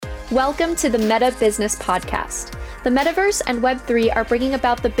Welcome to the Meta Business Podcast. The metaverse and Web3 are bringing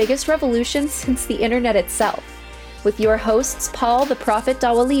about the biggest revolution since the internet itself. With your hosts, Paul the Prophet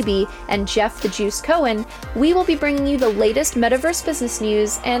Dawalibi and Jeff the Juice Cohen, we will be bringing you the latest metaverse business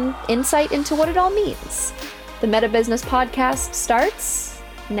news and insight into what it all means. The Meta Business Podcast starts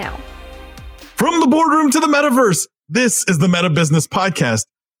now. From the boardroom to the metaverse, this is the Meta Business Podcast.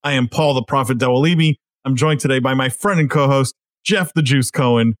 I am Paul the Prophet Dawalibi. I'm joined today by my friend and co-host, Jeff the Juice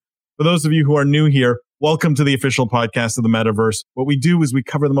Cohen. For those of you who are new here, welcome to the official podcast of the metaverse. What we do is we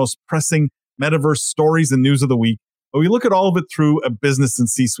cover the most pressing metaverse stories and news of the week, but we look at all of it through a business and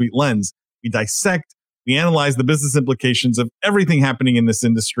C-suite lens. We dissect, we analyze the business implications of everything happening in this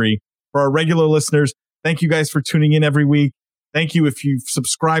industry. For our regular listeners, thank you guys for tuning in every week. Thank you if you've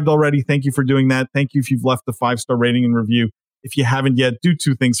subscribed already. Thank you for doing that. Thank you if you've left a 5-star rating and review. If you haven't yet, do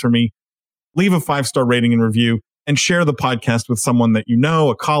 2 things for me. Leave a 5-star rating and review and share the podcast with someone that you know,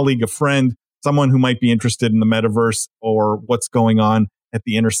 a colleague, a friend, someone who might be interested in the metaverse or what's going on at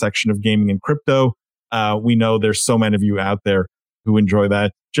the intersection of gaming and crypto. We know there's so many of you out there who enjoy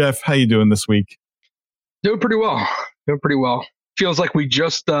that. Jeff, how you doing this week? Doing pretty well. Feels like we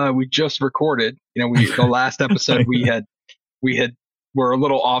just recorded. You know, the last episode we're a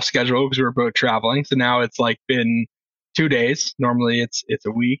little off schedule because we were both traveling. So now it's like been 2 days. Normally it's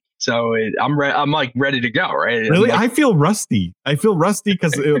a week. So I'm like ready to go. Right? Really? Like, I feel rusty.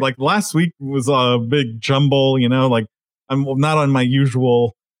 because like last week was a big jumble. You know, like I'm not on my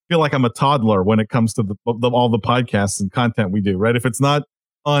usual. Feel like I'm a toddler when it comes to all the podcasts and content we do. Right? If it's not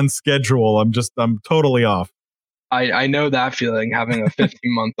on schedule, I'm totally off. I know that feeling, having a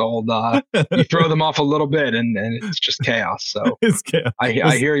 15-month-old. You throw them off a little bit and it's just chaos. So it's chaos.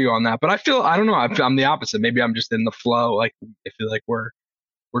 I hear you on that. But I don't know. I'm the opposite. Maybe I'm just in the flow. Like I feel like we're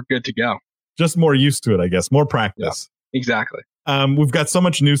good to go. Just more used to it, I guess. More practice. Yeah, exactly. We've got so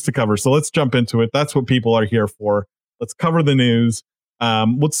much news to cover. So let's jump into it. That's what people are here for. Let's cover the news.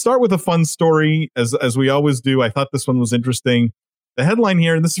 Let's start with a fun story, as we always do. I thought this one was interesting. The headline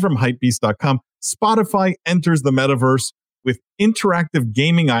here, and this is from hypebeast.com, Spotify enters the metaverse with interactive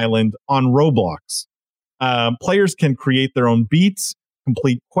gaming island on Roblox. Players can create their own beats,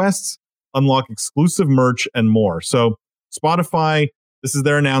 complete quests, unlock exclusive merch, and more. So Spotify, this is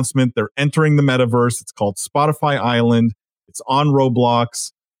their announcement. They're entering the metaverse. It's called Spotify Island. It's on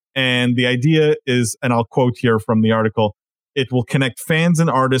Roblox. And the idea is, and I'll quote here from the article, it will connect fans and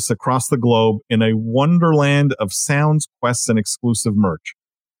artists across the globe in a wonderland of sounds, quests, and exclusive merch.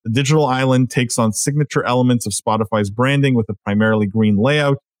 The digital island takes on signature elements of Spotify's branding with a primarily green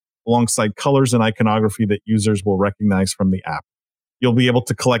layout, alongside colors and iconography that users will recognize from the app. You'll be able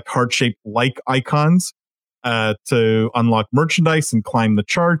to collect heart-shaped like icons to unlock merchandise and climb the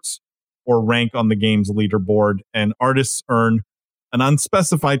charts or rank on the game's leaderboard. And artists earn an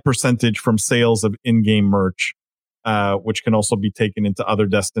unspecified percentage from sales of in-game merch, which can also be taken into other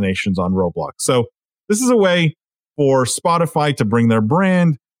destinations on Roblox. So this is a way for Spotify to bring their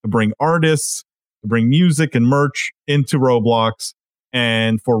brand, to bring artists, to bring music and merch into Roblox,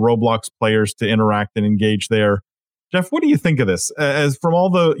 and for Roblox players to interact and engage there. Jeff, what do you think of this? As from all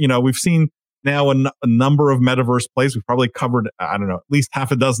the, we've seen now a number of metaverse plays. We've probably covered, I don't know, at least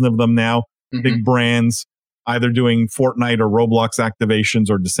half a dozen of them now. Mm-hmm. Big brands, either doing Fortnite or Roblox activations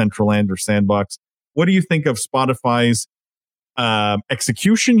or Decentraland or Sandbox. What do you think of Spotify's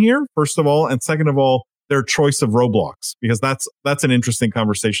execution here, first of all, and second of all, their choice of Roblox? Because that's an interesting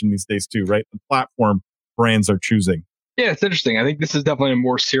conversation these days too, right? The platform brands are choosing. Yeah, it's interesting. I think this is definitely a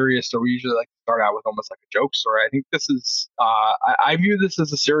more serious story. We usually like to start out with almost like a joke story. I think this is, I view this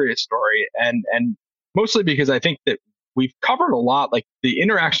as a serious story, and mostly because I think that we've covered a lot, like the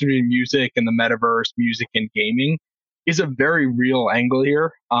interaction between music and the metaverse, music and gaming, is a very real angle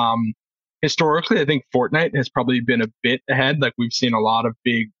here. Historically, I think Fortnite has probably been a bit ahead. Like we've seen a lot of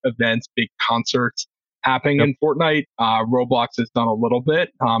big events, big concerts happening in Fortnite. Roblox has done a little bit,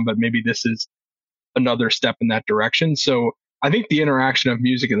 but maybe this is another step in that direction. So I think the interaction of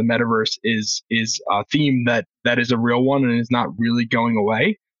music in the metaverse is a theme that is a real one and is not really going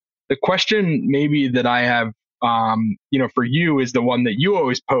away. The question maybe that I have, for you is the one that you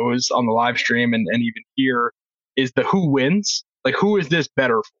always pose on the live stream and even here is the who wins. Like, who is this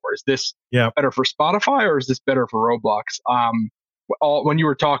better for? Is this better for Spotify or is this better for Roblox? When you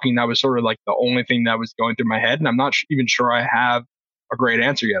were talking, that was sort of like the only thing that was going through my head. And I'm not even sure I have a great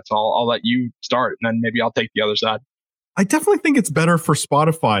answer yet. So I'll let you start and then maybe I'll take the other side. I definitely think it's better for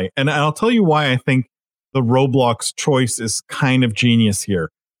Spotify. And I'll tell you why I think the Roblox choice is kind of genius here.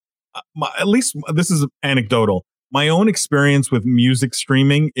 At least this is anecdotal. My own experience with music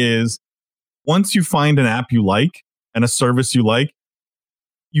streaming is once you find an app you like and a service you like,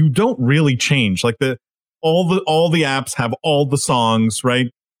 you don't really change. Like all the apps have all the songs, right?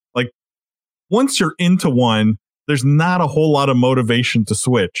 Like once you're into one, there's not a whole lot of motivation to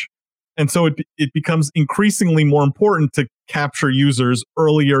switch. And so it becomes increasingly more important to capture users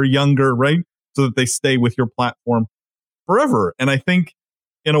earlier, younger, right? So that they stay with your platform forever. And I think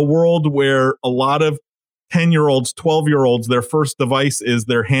in a world where a lot of 10-year-olds, 12-year-olds, their first device is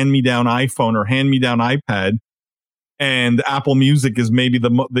their hand-me-down iPhone or hand-me-down iPad, and Apple Music is maybe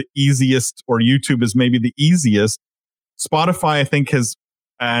the easiest, or YouTube is maybe the easiest. Spotify, I think, has,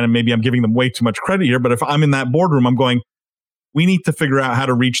 and maybe I'm giving them way too much credit here, but if I'm in that boardroom, I'm going, we need to figure out how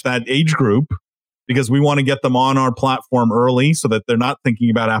to reach that age group, because we want to get them on our platform early so that they're not thinking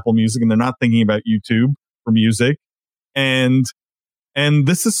about Apple Music and they're not thinking about YouTube for music. And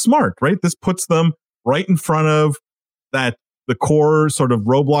this is smart, right? This puts them right in front of the core sort of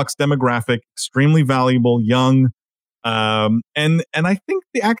Roblox demographic, extremely valuable, young. And I think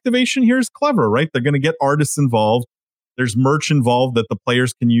the activation here is clever, right? They're going to get artists involved. There's merch involved that the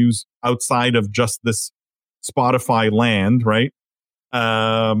players can use outside of just this Spotify land, right?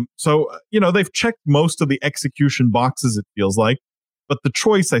 So, they've checked most of the execution boxes, it feels like. But the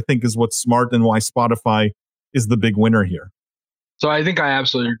choice, I think, is what's smart and why Spotify is the big winner here. So I think I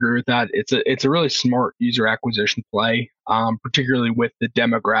absolutely agree with that. It's a really smart user acquisition play, particularly with the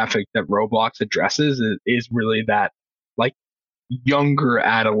demographic that Roblox addresses. It is really that like younger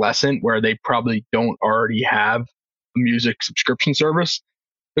adolescent where they probably don't already have a music subscription service.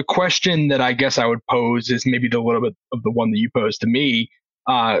 The question that I guess I would pose is maybe the little bit of the one that you posed to me.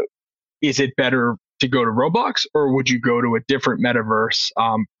 Is it better to go to Roblox, or would you go to a different metaverse?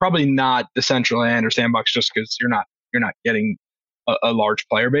 Probably not Decentraland or Sandbox, just because you're not getting a large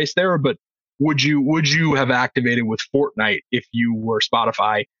player base there. But would you have activated with Fortnite if you were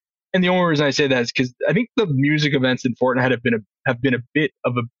Spotify? And the only reason I say that is because I think the music events in Fortnite have been a bit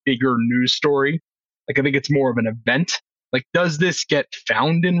of a bigger news story. Like I think it's more of an event. Like, does this get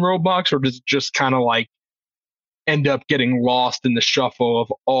found in Roblox, or does it just kind of like end up getting lost in the shuffle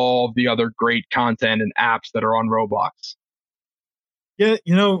of all the other great content and apps that are on Roblox? Yeah,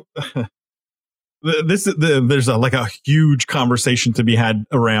 there's a huge conversation to be had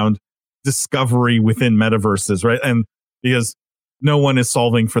around discovery within metaverses, right? And because no one is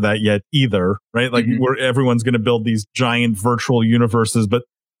solving for that yet either, right? Like where everyone's going to build these giant virtual universes, but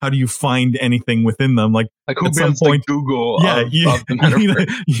how do you find anything within them? Like who at some point, Google? Yeah, of the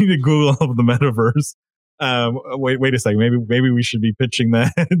metaverse? you need a Google of the metaverse. Wait a second. Maybe we should be pitching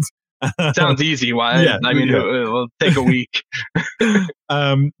that. Sounds easy. Why? Yeah, I mean, it'll take a week.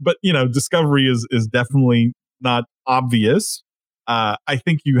 But discovery is definitely not obvious. I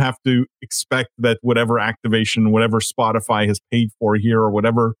think you have to expect that whatever activation, whatever Spotify has paid for here, or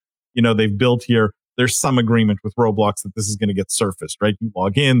whatever they've built here, there's some agreement with Roblox that this is going to get surfaced, right? You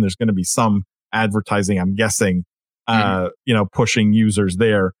log in, there's going to be some advertising, I'm guessing, pushing users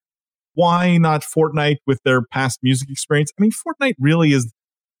there. Why not Fortnite with their past music experience? I mean, Fortnite really is.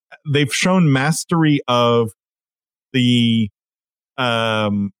 They've shown mastery of the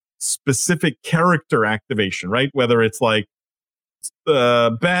specific character activation, right? Whether it's like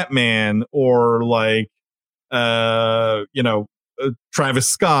Batman or like Travis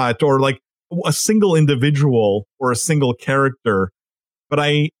Scott, or like a single individual or a single character. But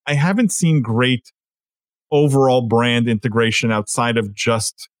I haven't seen great overall brand integration outside of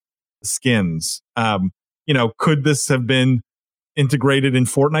just skins. Could this have been integrated in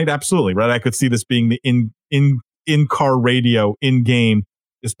Fortnite? Absolutely, right? I could see this being the in-car radio in-game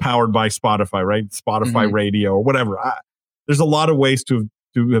is powered by Spotify, right? Spotify radio or whatever. There's a lot of ways to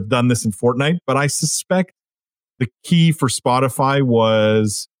have done this in Fortnite, but I suspect the key for Spotify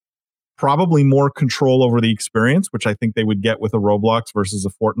was probably more control over the experience, which I think they would get with a Roblox versus a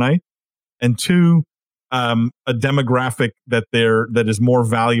Fortnite. And two, a demographic that is more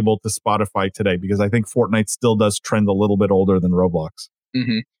valuable to Spotify today, because I think Fortnite still does trend a little bit older than Roblox.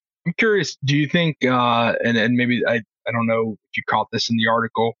 Mm-hmm. I'm curious, do you think, and maybe I don't know if you caught this in the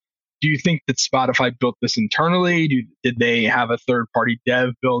article, do you think that Spotify built this internally? Did they have a third-party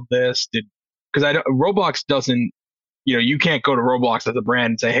dev build this? Because Roblox doesn't, you can't go to Roblox as a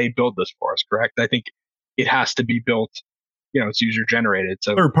brand and say, hey, build this for us, correct? I think it has to be built, it's user generated.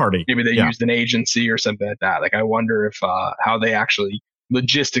 So third party. Maybe they used an agency or something like that. Like, I wonder if how they actually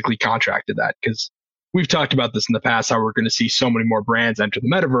logistically contracted that, because we've talked about this in the past, how we're going to see so many more brands enter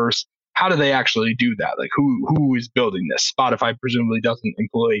the metaverse. How do they actually do that? Like, who is building this? Spotify presumably doesn't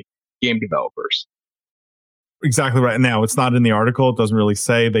employ game developers. Exactly right. Now, it's not in the article. It doesn't really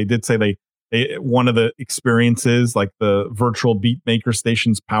say. They did say they one of the experiences, like the virtual beat maker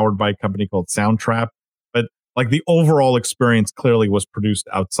stations, powered by a company called Soundtrap. But like the overall experience clearly was produced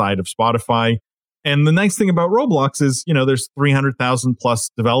outside of Spotify. And the nice thing about Roblox is, there's 300,000 plus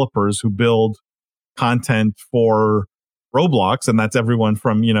developers who build content for Roblox. And that's everyone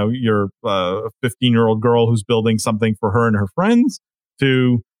from, your 15-year-old girl who's building something for her and her friends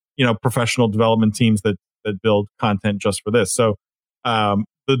to, professional development teams that build content just for this. So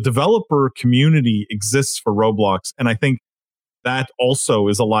the developer community exists for Roblox. And I think that also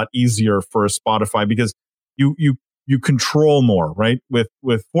is a lot easier for a Spotify because you control more, right? With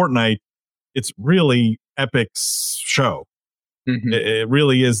Fortnite, it's really Epic's show. Mm-hmm. It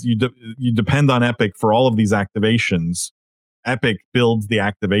really is. You depend on Epic for all of these activations. Epic builds the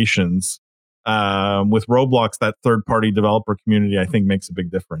activations. With Roblox, that third-party developer community, I think, makes a big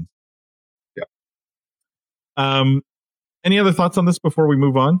difference. Yeah. Any other thoughts on this before we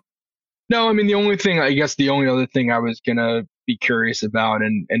move on? No, I mean, the only other thing I was going to be curious about,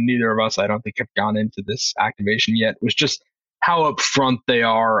 and neither of us, I don't think, have gone into this activation yet, was just how upfront they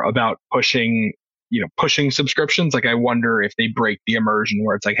are about pushing subscriptions. Like, I wonder if they break the immersion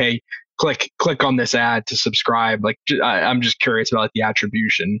where it's like, hey, click on this ad to subscribe. Like, I'm just curious about the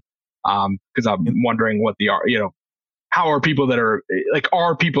attribution, because I'm wondering what how are people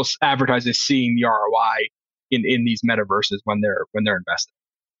are people advertisers seeing the ROI in these metaverses when they're invested?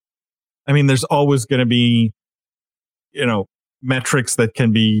 I mean, there's always going to be, metrics that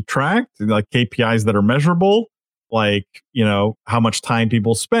can be tracked, like KPIs that are measurable, like, how much time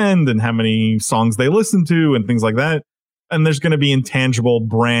people spend and how many songs they listen to and things like that. And there's going to be intangible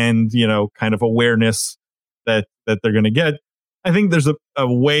brand, kind of awareness that they're going to get. I think there's a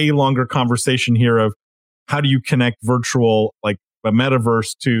way longer conversation here of how do you connect virtual, like a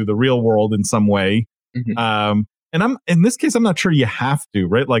metaverse, to the real world in some way. Mm-hmm. And in this case, I'm not sure you have to,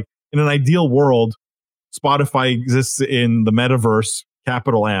 right? Like, in an ideal world, Spotify exists in the metaverse,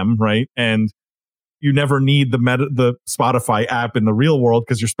 capital M, right? And you never need the Spotify app in the real world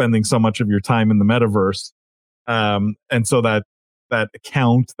because you're spending so much of your time in the metaverse. And so that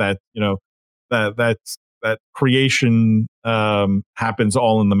account, that creation happens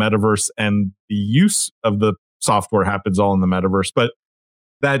all in the metaverse, and the use of the software happens all in the metaverse. But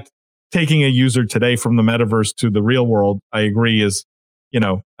that taking a user today from the metaverse to the real world, I agree, is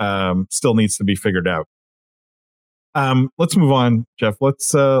still needs to be figured out. Let's move on, Jeff.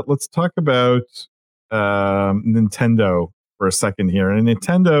 Let's talk about Nintendo for a second here. And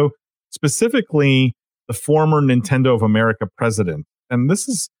Nintendo, specifically the former Nintendo of America president. And this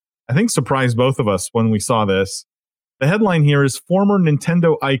is, I think, surprised both of us when we saw this. The headline here is former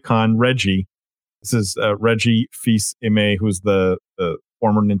Nintendo icon Reggie. This is Reggie Fils-Aimé, who's the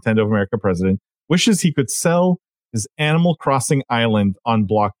former Nintendo of America president, wishes he could sell his Animal Crossing island on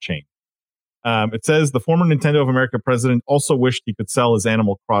blockchain. It says the former Nintendo of America president also wished he could sell his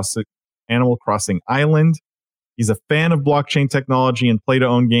Animal Crossing island. He's a fan of blockchain technology and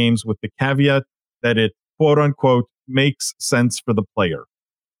play-to-own games, with the caveat that it, quote unquote, makes sense for the player.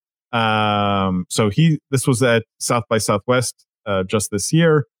 So this was at South by Southwest just this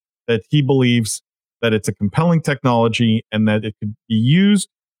year, that he believes that it's a compelling technology and that it could be used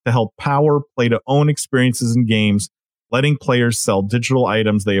to help power play-to-own experiences in games, letting players sell digital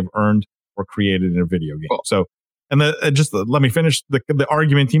items they have earned or created in a video game. Cool. So, and just let me finish. The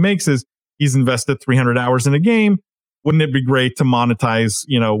argument he makes is he's invested 300 hours in a game. Wouldn't it be great to monetize,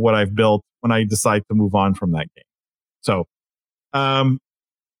 what I've built when I decide to move on from that game? So,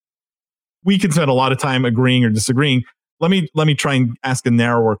 we can spend a lot of time agreeing or disagreeing. Let me try and ask a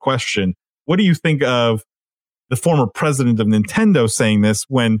narrower question. What do you think of the former president of Nintendo saying this,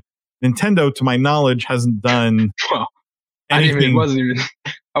 when Nintendo, to my knowledge, hasn't done anything?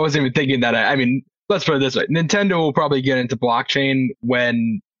 I wasn't even thinking that. I mean, let's put it this way: Nintendo will probably get into blockchain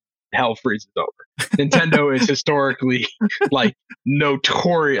when hell freezes over. Nintendo is historically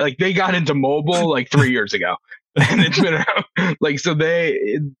notorious. Like, they got into mobile 3 years ago, and it's been around.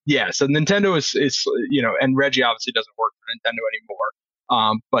 So Nintendo is and Reggie obviously doesn't work for Nintendo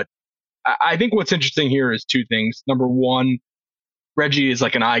anymore. But I think what's interesting here is two things. Number one, Reggie is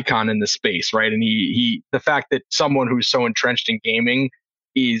like an icon in the space, right? And the fact that someone who's so entrenched in gaming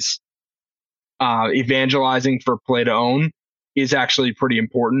is evangelizing for play to own is actually pretty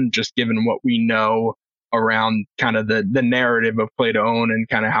important, just given what we know around kind of the narrative of play to own and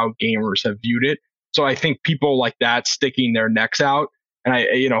kind of how gamers have viewed it. So I think people like that sticking their necks out,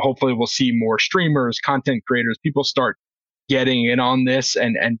 and hopefully we'll see more streamers, content creators, people start getting in on this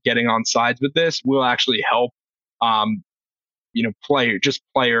and getting on sides with this, will actually help player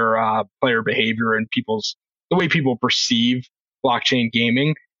behavior and the way people perceive blockchain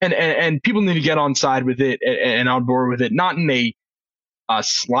gaming, and people need to get on side with it and on board with it, not in a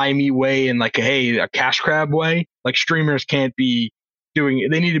slimy way and like, a cash grab way. Like streamers can't be doing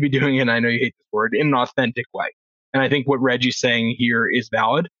it. They need to be doing it. And I know you hate this word, in an authentic way. And I think what Reggie's saying here is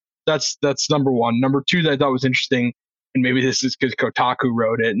valid. That's number one. Number two that I thought was interesting, and maybe this is because Kotaku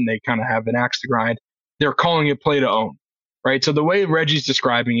wrote it and they kind of have an axe to grind. They're calling it play to own, right? So the way Reggie's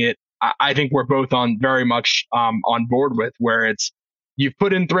describing it, I think we're both on very much on board with, where it's you've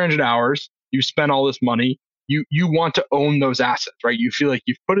put in 300 hours, you spent all this money, you want to own those assets, right? You feel like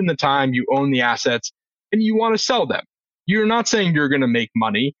you've put in the time, you own the assets, and you want to sell them. You're not saying you're going to make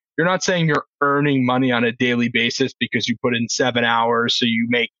money. You're not saying you're earning money on a daily basis because you put in 7 hours, so you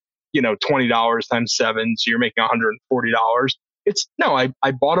make $20 times 7, so you're making $140. It's no,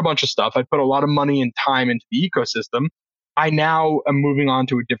 I bought a bunch of stuff. I put a lot of money and time into the ecosystem. I now am moving on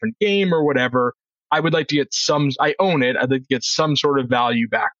to a different game or whatever. I would like to get I own it. I'd like to get some sort of value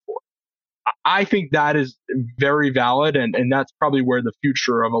back for it. I think that is very valid. And that's probably where the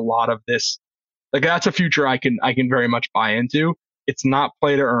future of a lot of this, like that's a future I can very much buy into. It's not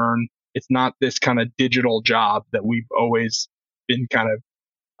play to earn. It's not this kind of digital job that we've always been kind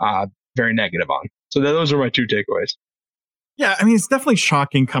of very negative on. So those are my two takeaways. Yeah, I mean, it's definitely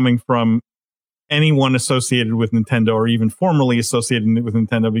shocking coming from anyone associated with Nintendo or even formerly associated with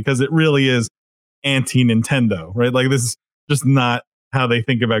Nintendo, because it really is anti-Nintendo, right? Like, this is just not how they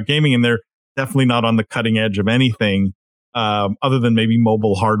think about gaming, and they're definitely not on the cutting edge of anything other than maybe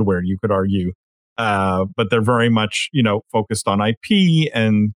mobile hardware, you could argue. But they're very much, focused on IP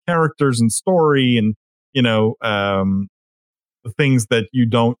and characters and story and, the things that you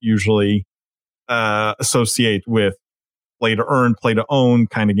don't usually associate with play to earn, play to own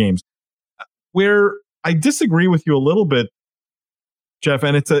kind of games. Where I disagree with you a little bit, Jeff,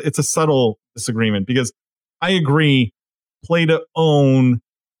 and it's a subtle disagreement, because I agree play to own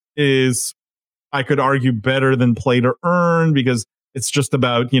is, I could argue, better than play to earn, because it's just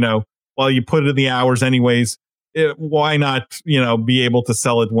about, well, you put in the hours anyways, why not, be able to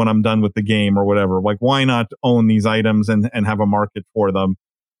sell it when I'm done with the game or whatever? Like, why not own these items and have a market for them?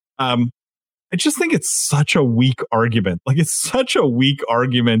 I just think it's such a weak argument. Like, it's such a weak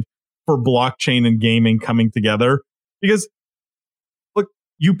argument for blockchain and gaming coming together, because look,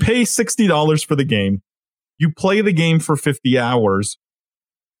 you pay $60 for the game, you play the game for 50 hours.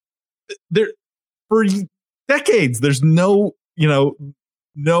 There, for decades, there's no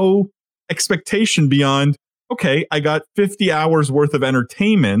expectation beyond, okay, I got 50 hours worth of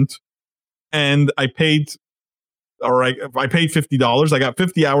entertainment and I paid $50. I got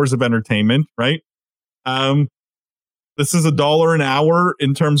 50 hours of entertainment, right? This is $1 an hour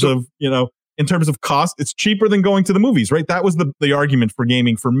in terms of cost. It's cheaper than going to the movies, right? That was the argument for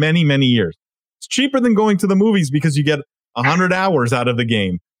gaming for many, many years. It's cheaper than going to the movies because you get 100 hours out of the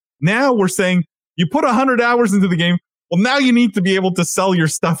game. Now we're saying you put 100 hours into the game. Well, now you need to be able to sell your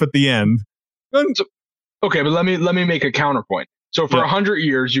stuff at the end. Okay, but let me make a counterpoint. So for 100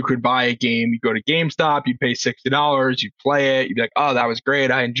 years, you could buy a game, you go to GameStop, you pay $60, you play it, you'd be like, oh, that was great,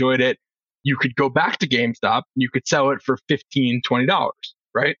 I enjoyed it. You could go back to GameStop, you could sell it for $15, $20,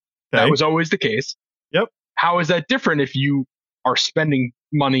 right? Okay. That was always the case. Yep. How is that different if you are spending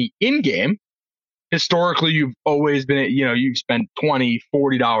money in-game? Historically, you've always been, you've spent $20,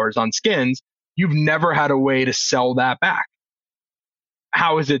 $40 on skins. You've never had a way to sell that back.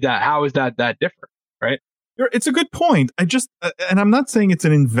 How is that different, right? It's a good point. And I'm not saying it's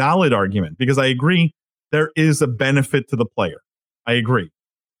an invalid argument, because I agree there is a benefit to the player. I agree.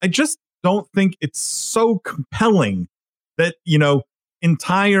 I just don't think it's so compelling that,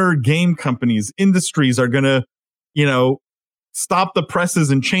 entire game companies, industries are going to, stop the presses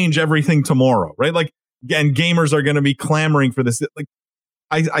and change everything tomorrow, right? Like, and gamers are going to be clamoring for this. Like,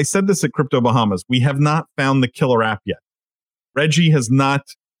 I said this at Crypto Bahamas. We have not found the killer app yet. Reggie has not,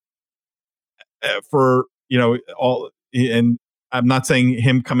 and I'm not saying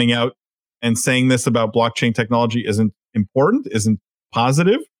him coming out and saying this about blockchain technology isn't important, isn't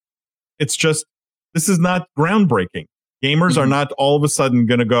positive. It's just, this is not groundbreaking. Gamers are not all of a sudden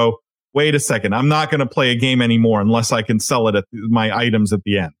going to go, wait a second, I'm not going to play a game anymore unless I can sell it at my items at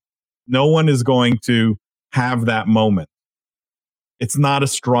the end. No one is going to have that moment. It's not a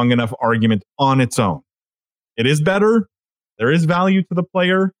strong enough argument on its own. It is better. There is value to the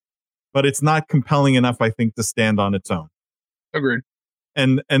player, but it's not compelling enough, I think, to stand on its own. Agreed.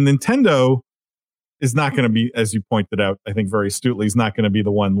 And Nintendo is not going to be, as you pointed out, I think very astutely, is not going to be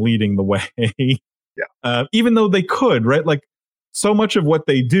the one leading the way. Yeah. Even though they could, right? Like, so much of what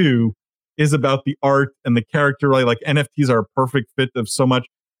they do is about the art and the character. Right? Like, NFTs are a perfect fit of so much.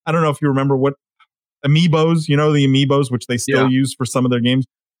 I don't know if you remember what amiibos, the amiibos, which they still use for some of their games,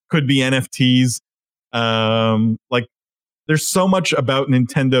 could be NFTs. Like, there's so much about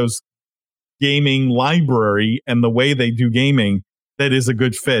Nintendo's gaming library and the way they do gaming that is a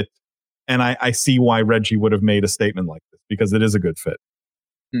good fit. And I see why Reggie would have made a statement like this, because it is a good fit.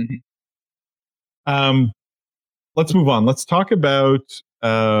 Mm-hmm. Let's move on. Let's talk about,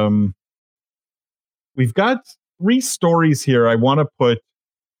 we've got 3 stories here I want to put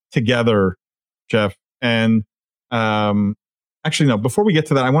together, Jeff. And actually, no, before we get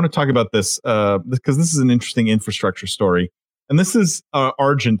to that, I want to talk about this because this is an interesting infrastructure story. And this is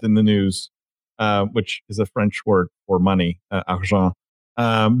Argent in the news, which is a French word for money, Argent.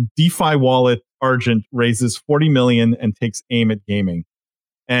 DeFi wallet Argent raises 40 million and takes aim at gaming.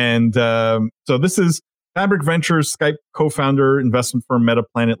 And so this is Fabric Ventures, Skype co-founder, investment firm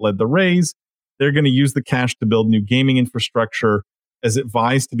MetaPlanet led the raise. They're going to use the cash to build new gaming infrastructure as it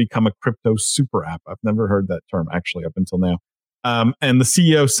vies to become a crypto super app. I've never heard that term actually up until now. And the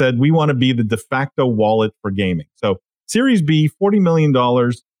CEO said, we want to be the de facto wallet for gaming. So Series B, $40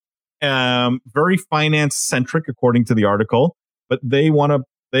 million, very finance centric, according to the article, but they want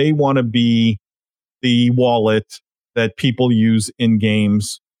to be the wallet that people use in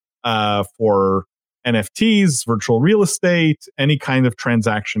games for NFTs, virtual real estate, any kind of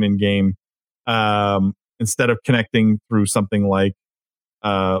transaction in game, instead of connecting through something like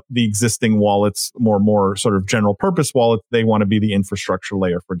the existing wallets, more sort of general purpose wallets. They want to be the infrastructure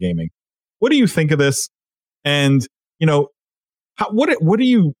layer for gaming. What do you think of this? And what do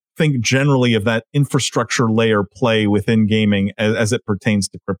you think generally of that infrastructure layer play within gaming as it pertains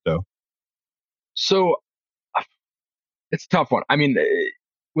to crypto? So it's a tough one. I mean,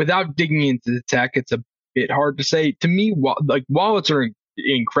 without digging into the tech, it's a bit hard to say. To me, wallets are an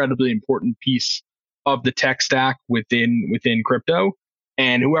incredibly important piece of the tech stack within crypto.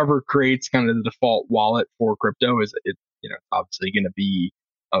 And whoever creates kind of the default wallet for crypto is obviously going to be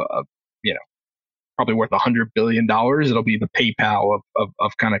probably worth $100 billion. It'll be the PayPal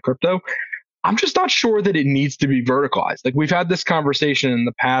of kind of crypto. I'm just not sure that it needs to be verticalized. Like we've had this conversation in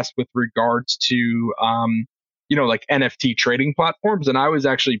the past with regards to like NFT trading platforms, and I was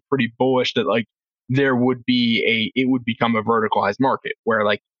actually pretty bullish that like it would become a verticalized market where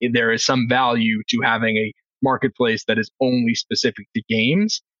like there is some value to having a marketplace that is only specific to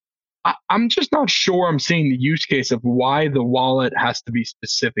games. I'm just not sure I'm seeing the use case of why the wallet has to be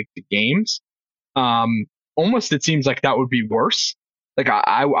specific to games. Almost it seems like that would be worse. Like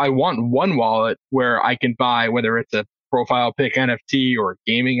I want one wallet where I can buy, whether it's a profile pic NFT or a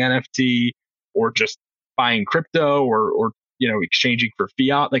gaming NFT or just buying crypto or exchanging for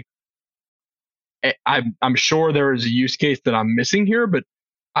fiat. Like I'm sure there is a use case that I'm missing here, but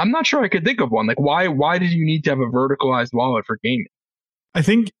I'm not sure I could think of one. Like why did you need to have a verticalized wallet for gaming? I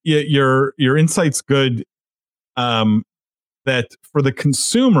think your insight's good. That for the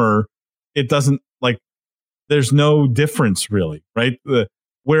consumer, it doesn't there's no difference really, right?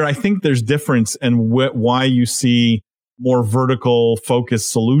 Where I think there's difference and why you see more vertical focused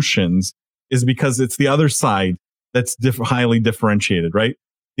solutions is because it's the other side that's highly differentiated, right?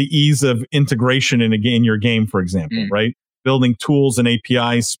 The ease of integration in your game, for example, right? Building tools and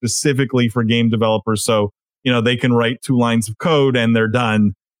APIs specifically for game developers. So, they can write 2 lines of code and they're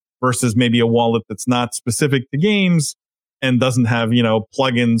done, versus maybe a wallet that's not specific to games and doesn't have,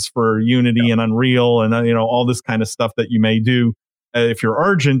 plugins for Unity and Unreal and, all this kind of stuff that you may do if you're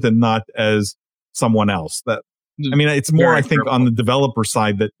Argent and not as someone else. It's more, I think, on the developer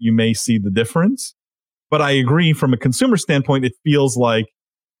side that you may see the difference. But I agree from a consumer standpoint, it feels like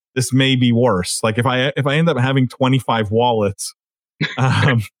this may be worse. Like if I end up having 25 wallets,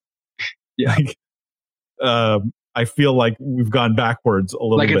 I feel like we've gone backwards a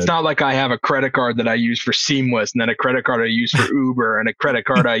little bit. Like it's not like I have a credit card that I use for Seamless and then a credit card I use for Uber and a credit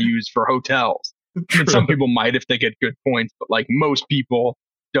card I use for hotels. I mean, some people might if they get good points, but like most people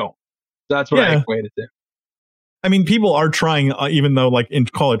don't. So that's what I equate it to. I mean, people are trying, even though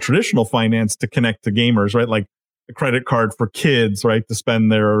call it traditional finance, to connect to gamers, right? Like a credit card for kids, right? To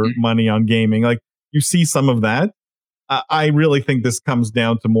spend their money on gaming. Like you see some of that. I really think this comes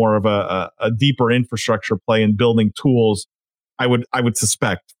down to more of a deeper infrastructure play and building tools. I would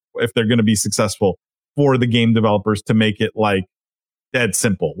suspect, if they're going to be successful, for the game developers to make it like dead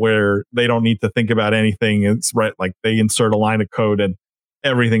simple, where they don't need to think about anything. It's right, like they insert a line of code and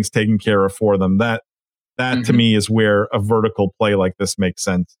everything's taken care of for them. That to me is where a vertical play like this makes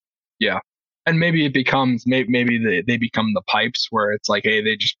sense. Yeah. And maybe it becomes, maybe they become the pipes where it's like, hey,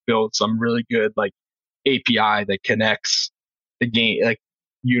 they just build some really good like API that connects the game, like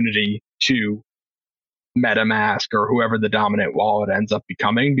Unity, to MetaMask or whoever the dominant wallet ends up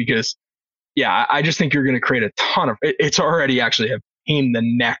becoming. Because I just think you're going to create a ton of it's already actually a pain in the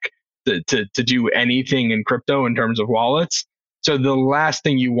neck to do anything in crypto in terms of wallets. So the last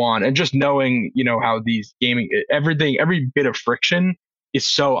thing you want, and just knowing, how these gaming, everything, every bit of friction is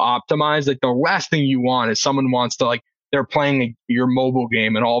so optimized. Like the last thing you want is someone wants to they're playing your mobile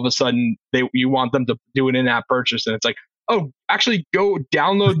game and all of a sudden you want them to do an in-app purchase. And it's like, oh, actually go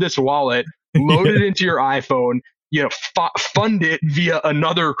download this wallet, load it into your iPhone, fund it via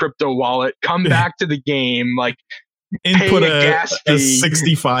another crypto wallet, come back to the game, input a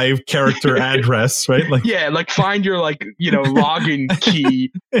 65 character address, right? Find your login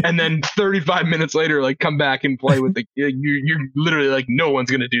key, and then 35 minutes later, come back and play with you're literally no one's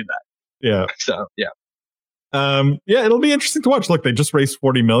gonna do that. Yeah. So yeah. It'll be interesting to watch. Look, they just raised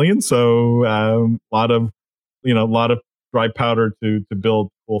 40 million, so a lot of dry powder to build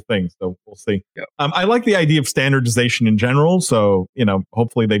cool things. So we'll see. Yeah. I like the idea of standardization in general. So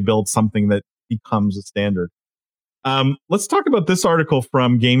hopefully they build something that becomes a standard. Let's talk about this article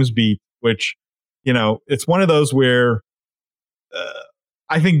from GamesBeat, which, it's one of those where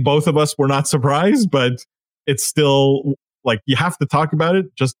I think both of us were not surprised, but it's still you have to talk about it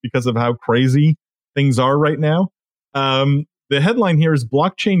just because of how crazy things are right now. The headline here is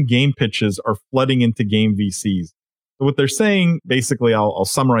blockchain game pitches are flooding into game VCs. So what they're saying, basically, I'll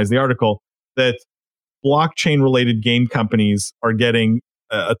summarize the article, that blockchain related game companies are getting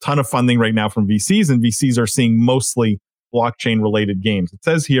a ton of funding right now from VCs, and VCs are seeing mostly blockchain related games. It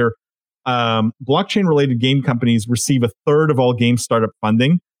says here, blockchain related game companies receive a third of all game startup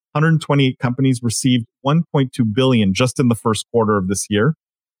funding. 128 companies received 1.2 billion just in the first quarter of this year.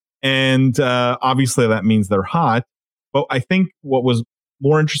 And obviously that means they're hot. But I think what was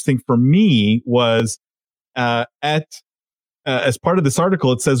more interesting for me was as part of this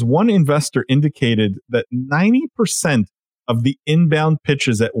article, it says one investor indicated that 90% of the inbound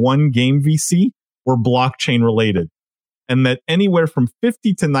pitches at one game VC were blockchain related, and that anywhere from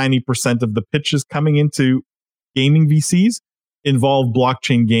 50 to 90% of the pitches coming into gaming VCs involve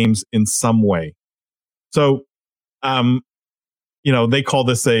blockchain games in some way. So, they call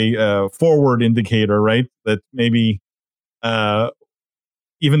this a forward indicator, right? That maybe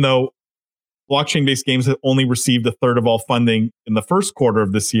even though blockchain-based games have only received a third of all funding in the first quarter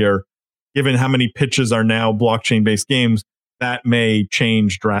of this year, given how many pitches are now blockchain-based games, that may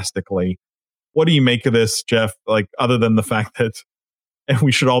change drastically. What do you make of this, Jeff? Other than the fact that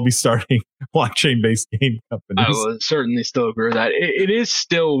we should all be starting blockchain-based game companies. I would certainly still agree with that. It is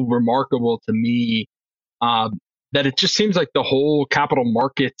still remarkable to me that it just seems like the whole capital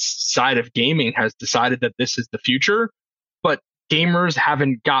markets side of gaming has decided that this is the future, but gamers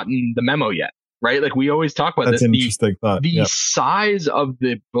haven't gotten the memo yet, right? We always talk about That's this. An interesting thought. The size of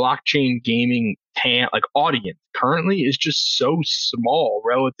the blockchain gaming audience currently is just so small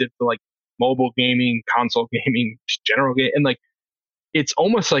relative to mobile gaming, console gaming, general game, and it's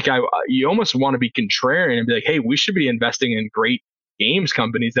almost you almost want to be contrarian and be like, hey, we should be investing in great games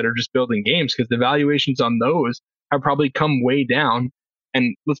companies that are just building games, because the valuations on those have probably come way down.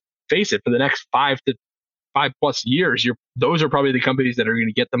 And let's face it, for the next 5+ years, those are probably the companies that are going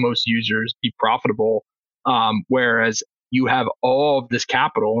to get the most users, be profitable. Whereas you have all of this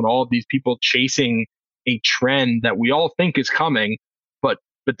capital and all of these people chasing a trend that we all think is coming, but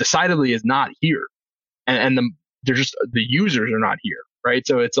decidedly is not here. And they're just, the users are not here, right?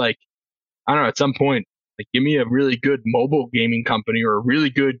 So it's I don't know, at some point, give me a really good mobile gaming company, or a really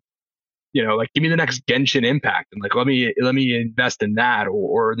good, give me the next Genshin Impact, and let me invest in that,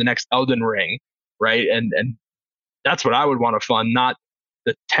 or the next Elden Ring, right? And that's what I would want to fund, not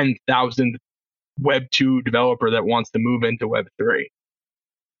the 10,000 Web 2 developer that wants to move into Web 3.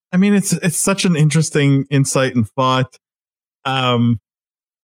 I mean, it's such an interesting insight and thought. I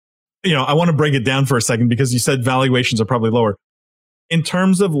want to break it down for a second, because you said valuations are probably lower. In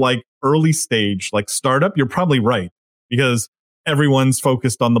terms of early stage, startup, you're probably right, because everyone's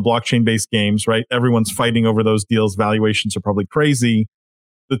focused on the blockchain based games, right? Everyone's fighting over those deals. Valuations are probably crazy.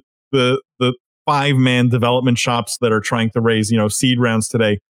 The 5-man development shops that are trying to raise, seed rounds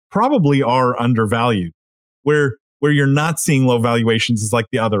today probably are undervalued. Where you're not seeing low valuations is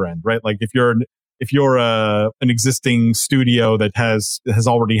the other end, right? If you're an existing studio that has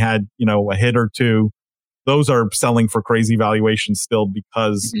already had, a hit or two, those are selling for crazy valuations still,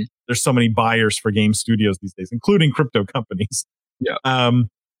 because there's so many buyers for game studios these days, including crypto companies. Yeah.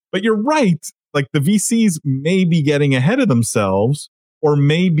 But you're right. The VCs may be getting ahead of themselves, or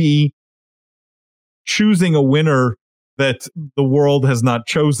maybe choosing a winner that the world has not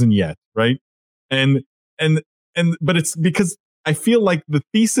chosen yet, right? But it's because I feel like the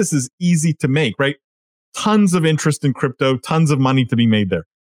thesis is easy to make, right? Tons of interest in crypto, tons of money to be made there.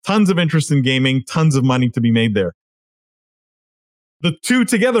 Tons of interest in gaming, tons of money to be made there. the two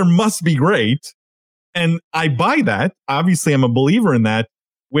together must be great. And I buy that. Obviously, I'm a believer in that.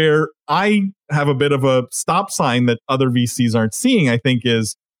 Where I have a bit of a stop sign that other VCs aren't seeing, I think,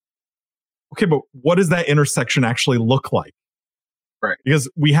 is, okay, but what does that intersection actually look like? Right. Because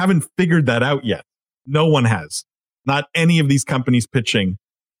we haven't figured that out yet. No one has. Not any of these companies pitching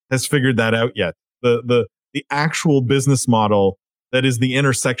has figured that out yet. The actual business model that is the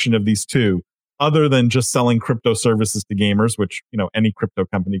intersection of these two, other than just selling crypto services to gamers, which, you know, any crypto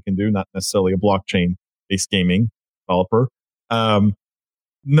company can do, not necessarily a blockchain-based gaming developer.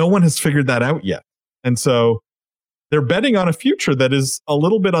 No one has figured that out yet. And so they're betting on a future that is a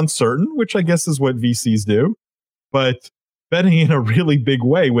little bit uncertain, which I guess is what VCs do, but betting in a really big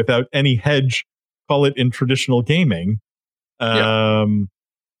way without any hedge, call it in traditional gaming.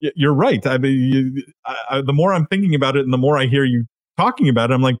 You're right. I mean, the more I'm thinking about it and the more I hear you talking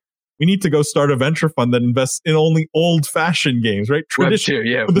about it, I'm like, we need to go start a venture fund that invests in only old-fashioned games, right? Traditional,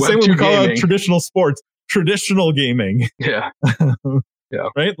 yeah. The same way we call it traditional sports, traditional gaming. Yeah. Yeah.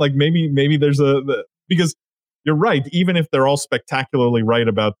 Right? Like maybe there's because you're right, even if they're all spectacularly right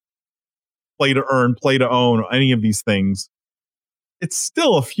about play to earn, play to own, any of these things, it's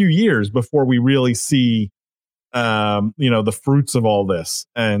still a few years before we really see the fruits of all this.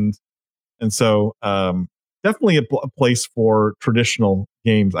 And so definitely a place for traditional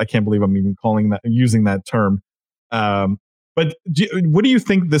games. I can't believe I'm even using that term. But what do you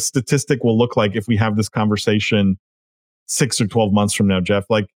think this statistic will look like if we have this conversation 6 or 12 months from now, Jeff?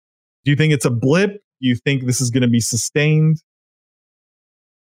 Like, do you think it's a blip? Do you think this is going to be sustained?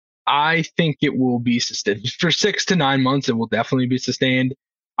 I think it will be sustained. For 6 to 9 months, it will definitely be sustained.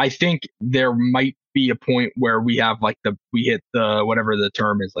 I think there might be a point where we have we hit the, whatever the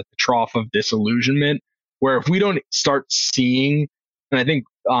term is, like the trough of disillusionment, where if we don't start seeing, and I think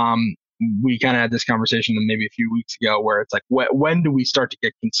we kind of had this conversation maybe a few weeks ago, where it's like, when do we start to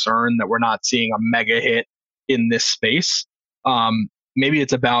get concerned that we're not seeing a mega hit in this space? Maybe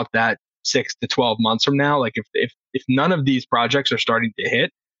it's about that 6 to 12 months from now. Like if none of these projects are starting to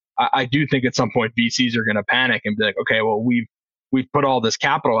hit, I do think at some point VCs are going to panic and be like, okay, well, we've put all this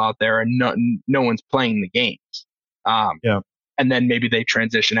capital out there and no one's playing the games. And then maybe they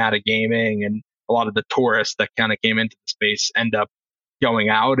transition out of gaming, and a lot of the tourists that kind of came into the space end up going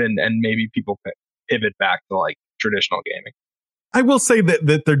out, and maybe people pivot back to like traditional gaming. I will say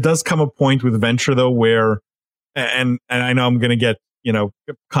that there does come a point with venture though, where, and I know I'm going to get,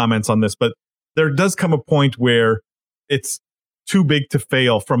 comments on this, but there does come a point where it's too big to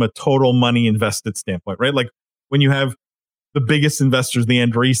fail from a total money invested standpoint, right? Like when you have the biggest investors, the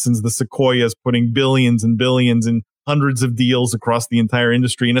Andreessens, the Sequoias, putting billions and billions and hundreds of deals across the entire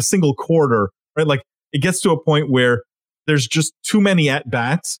industry in a single quarter, right? Like it gets to a point where there's just too many at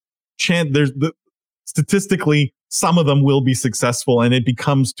bats. Statistically, some of them will be successful, and it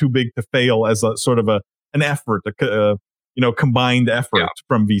becomes too big to fail as a sort of an effort, combined effort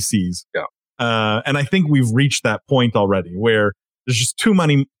from VCs. Yeah. And I think we've reached that point already where there's just too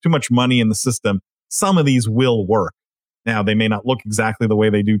much money in the system. Some of these will work. Now, they may not look exactly the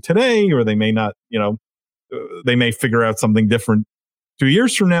way they do today, or they may not, they may figure out something different 2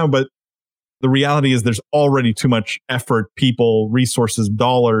 years from now. But the reality is there's already too much effort, people, resources,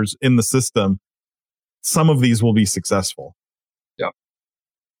 dollars in the system. Some of these will be successful. Yeah.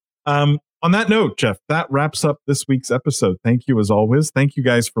 On that note, Jeff, that wraps up this week's episode. Thank you as always. Thank you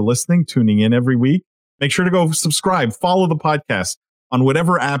guys for listening, tuning in every week. Make sure to go subscribe, follow the podcast on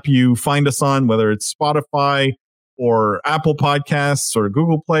whatever app you find us on, whether it's Spotify or Apple Podcasts or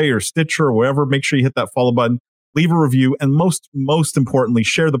Google Play or Stitcher or wherever. Make sure you hit that follow button, leave a review, and most importantly,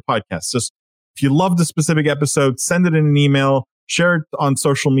 share the podcast. Just if you loved a specific episode, send it in an email, share it on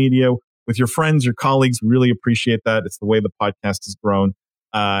social media with your friends, your colleagues. Really appreciate that. It's the way the podcast has grown.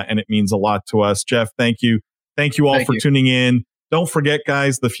 And it means a lot to us. Jeff, thank you. Thank you all for tuning in. Don't forget,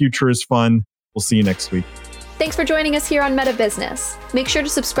 guys, the future is fun. We'll see you next week. Thanks for joining us here on Meta Business. Make sure to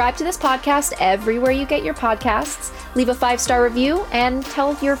subscribe to this podcast everywhere you get your podcasts, leave a 5-star review, and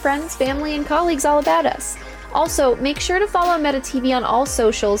tell your friends, family, and colleagues all about us. Also, make sure to follow Meta TV on all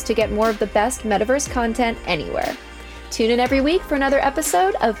socials to get more of the best metaverse content anywhere. Tune in every week for another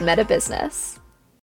episode of Meta Business.